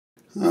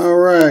All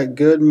right,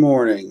 good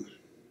morning.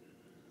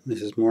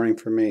 This is morning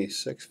for me,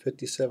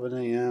 6:57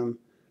 a.m.,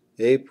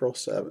 April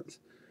 7th. I'm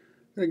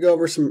going to go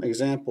over some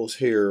examples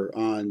here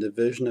on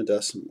division of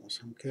decimals,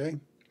 okay?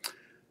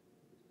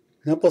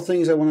 A couple of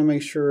things I want to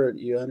make sure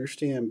you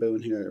understand,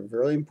 Boone, here are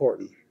very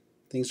important.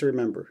 Things to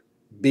remember.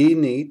 Be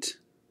neat.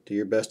 Do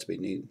your best to be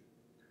neat.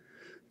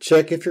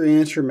 Check if your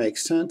answer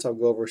makes sense. I'll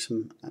go over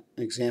some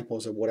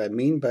examples of what I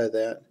mean by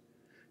that.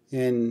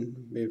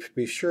 And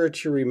be sure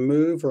to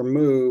remove or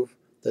move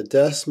the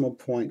decimal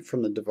point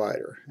from the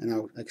divider, and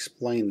I'll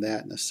explain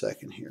that in a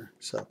second here.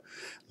 So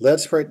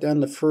let's write down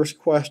the first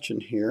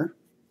question here,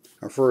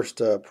 our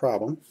first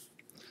problem,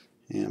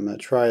 and I'm going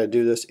to try to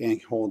do this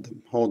and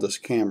hold this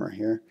camera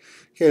here.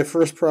 Okay, the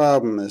first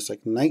problem is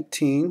like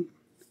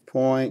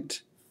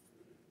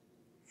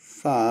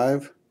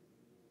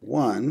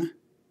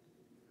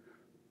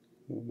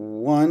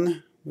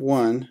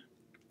 19.5111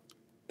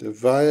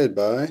 divided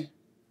by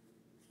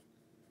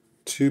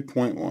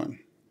 2.1.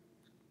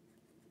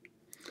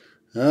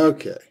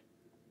 Okay,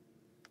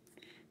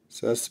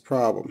 so that's the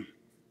problem.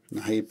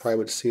 Now you probably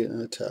would see it in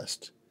a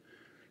test.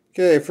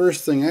 Okay,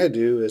 first thing I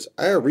do is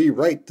I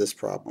rewrite this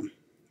problem,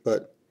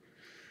 but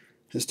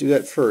let's do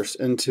that first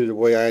into the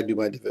way I do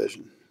my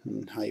division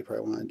and how you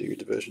probably want to do your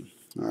division.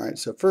 Alright,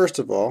 so first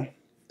of all,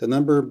 the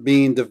number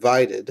being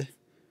divided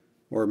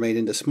or made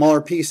into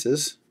smaller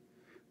pieces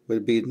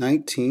would be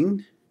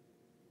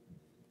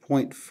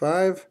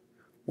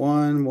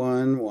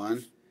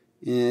 19.5111,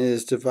 and it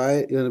is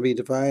going to be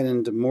divided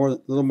into a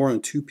little more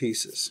than two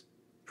pieces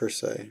per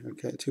se.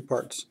 Okay, two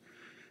parts.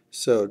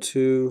 So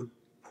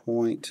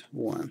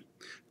 2.1.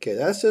 Okay,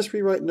 that's just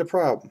rewriting the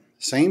problem.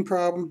 Same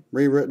problem,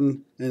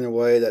 rewritten in a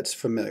way that's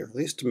familiar. At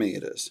least to me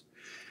it is.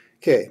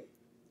 Okay,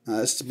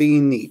 that's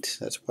being neat.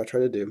 That's what I try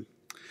to do.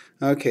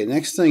 Okay,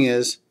 next thing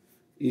is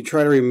you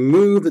try to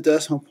remove the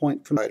decimal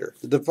point from the divider.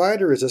 The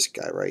divider is this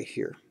guy right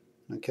here.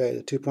 Okay,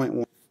 the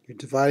 2.1. You're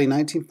dividing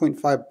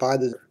 19.5 by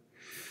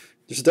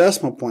there's a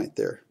decimal point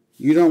there.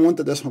 You don't want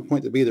the decimal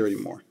point to be there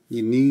anymore.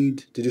 You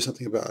need to do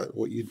something about it.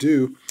 What you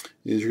do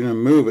is you're going to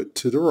move it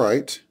to the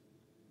right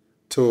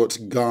till it's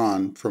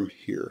gone from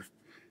here.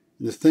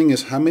 And the thing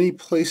is, how many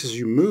places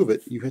you move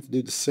it, you have to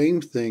do the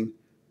same thing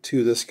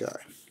to this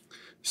guy.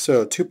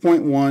 So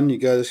 2.1, you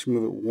got to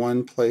move it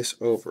one place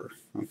over.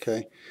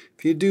 Okay.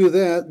 If you do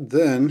that,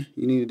 then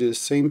you need to do the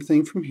same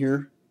thing from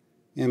here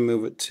and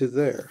move it to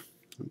there.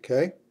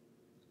 Okay.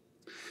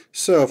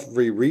 So if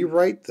we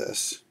rewrite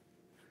this,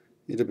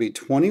 it'll be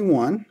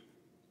 21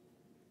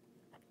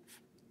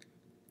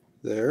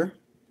 there,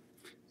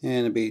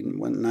 and it'll be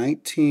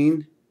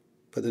 19,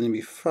 but then it'll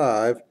be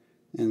 5,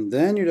 and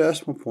then your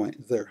decimal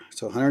point there.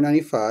 So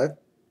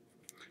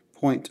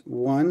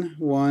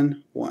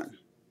 195.111.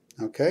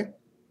 Okay?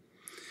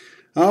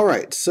 All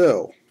right,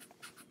 so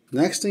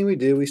next thing we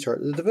do, we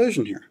start the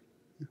division here.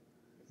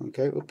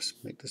 Okay, oops,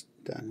 make this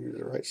down here to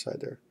the right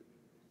side there.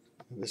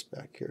 Move this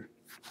back here.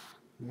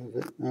 Move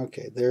it.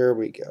 Okay, there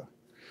we go.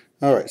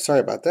 All right, sorry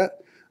about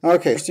that.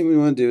 Okay, first thing we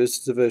want to do is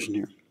division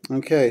here.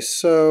 Okay,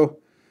 so,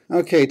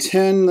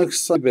 10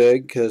 looks like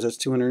big because that's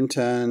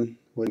 210.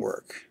 Wouldn't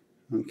work.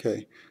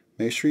 Okay,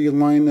 make sure you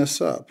line this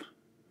up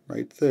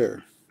right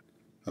there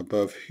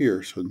above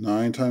here. So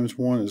 9 times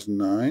 1 is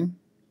 9.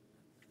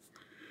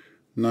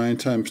 9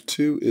 times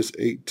 2 is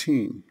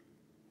 18.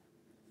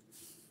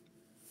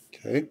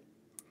 Okay,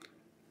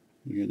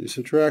 you're going to do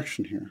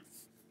subtraction here,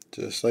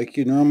 just like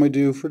you normally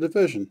do for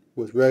division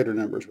with regular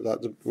numbers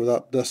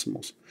without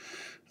decimals.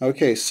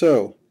 Okay,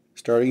 so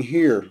starting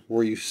here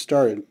where you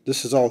started,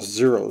 this is all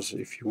zeros.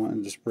 If you want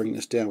to just bring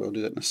this down, we'll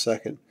do that in a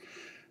second.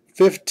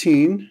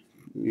 15,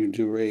 you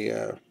do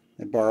a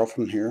borrow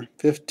from here.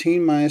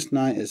 15 minus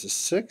 9 is a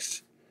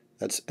 6.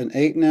 That's an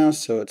 8 now,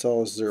 so it's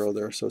all 0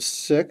 there. So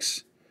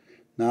 6.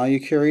 Now you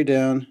carry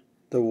down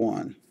the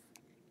 1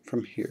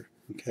 from here.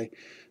 Okay.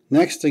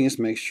 Next thing is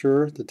make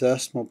sure the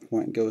decimal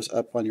point goes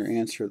up on your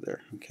answer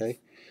there. Okay.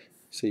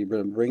 So you're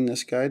going to bring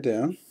this guy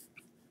down.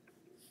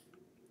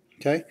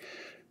 Okay.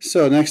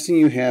 So next thing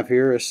you have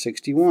here is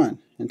 61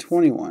 and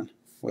 21.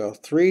 Well,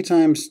 3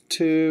 times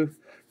 2,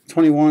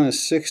 21 is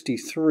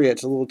 63.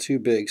 It's a little too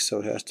big, so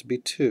it has to be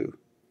 2.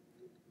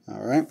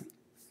 All right.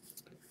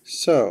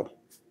 So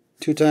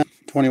 2 times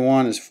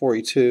 21 is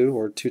 42,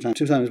 or 2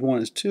 times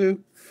 1 is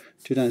 2.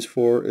 2 times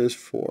 4 is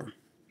 4.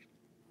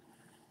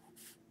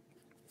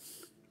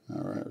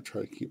 All right, I'll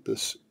try to keep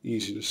this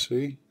easy to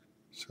see.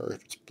 Sorry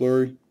if it's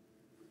blurry.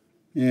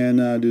 And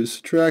do the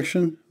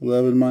subtraction.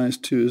 11 minus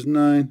 2 is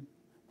 9.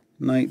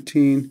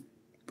 19.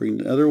 Bring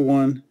the other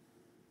one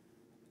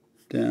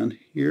down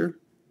here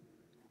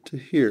to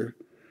here.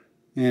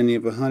 And you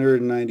have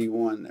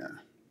 191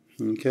 there.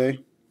 Okay?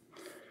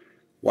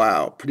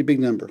 Wow, pretty big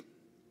number.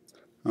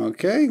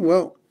 Okay,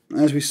 well,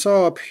 as we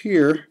saw up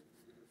here,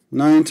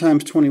 9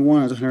 times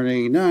 21 is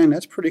 189.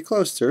 That's pretty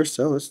close there,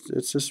 so let's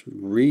just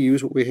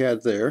reuse what we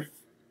had there.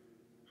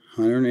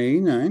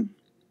 189.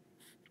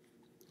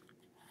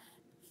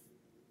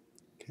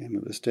 Okay,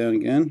 move this down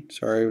again.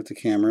 Sorry with the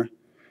camera.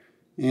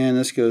 And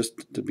this goes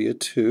to be a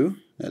 2.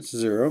 That's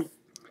 0.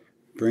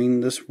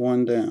 bring this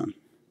one down.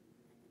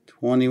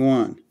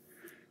 21.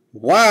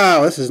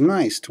 Wow, this is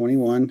nice.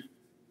 21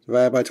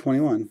 divided by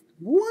 21.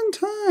 One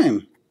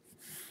time.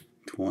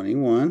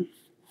 21,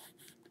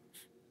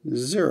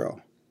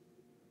 0.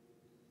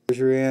 Here's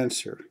your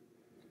answer.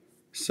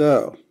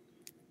 So,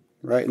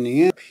 writing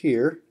the answer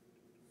here,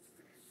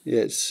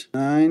 it's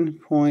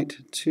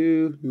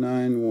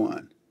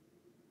 9.291.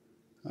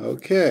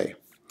 Okay.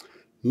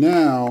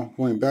 Now,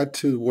 going back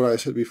to what I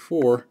said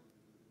before,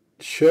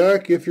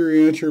 check if your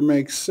answer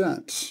makes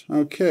sense.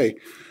 Okay.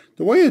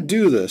 The way to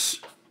do this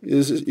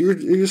is you're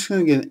just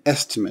going to get an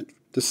estimate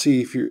to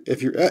see if you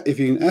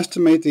can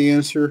estimate the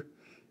answer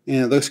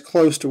and it looks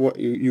close to what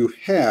you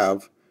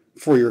have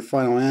for your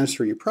final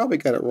answer. You probably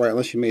got it right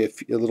unless you made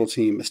a little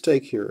teeny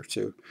mistake here or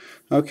two.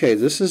 Okay,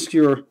 this is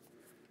your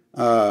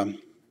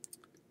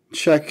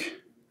check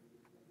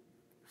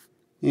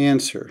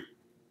answer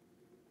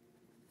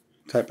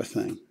type of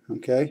thing.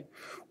 Okay,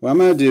 what I'm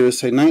going to do is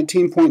say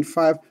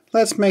 19.5.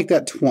 Let's make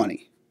that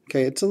 20.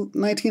 Okay, it's a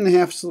 19 and a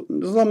half. A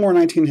little more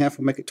 19 and a half.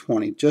 We'll make it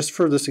 20 just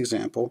for this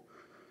example.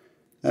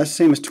 That's the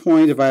same as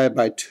 20 divided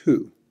by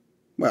 2.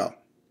 Well,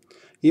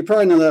 you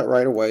probably know that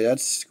right away.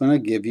 That's going to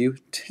give you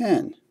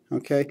 10.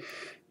 Okay,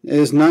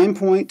 is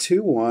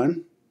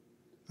 9.21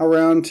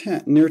 around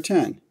 10, near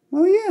 10?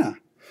 Well, yeah.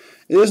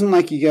 It isn't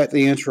like you got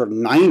the answer of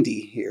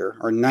 90 here,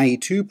 or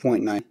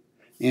 92.9,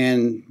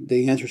 and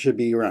the answer should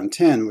be around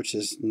 10, which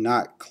is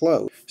not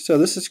close. So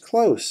this is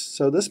close.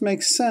 So this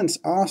makes sense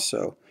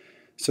also.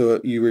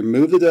 So you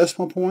remove the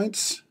decimal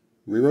points,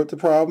 rewrote the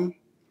problem,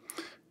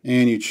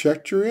 and you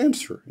checked your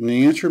answer, and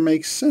the answer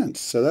makes sense.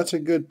 So that's a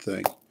good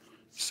thing.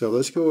 So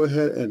let's go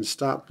ahead and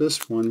stop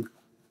this one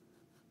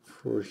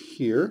for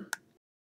here.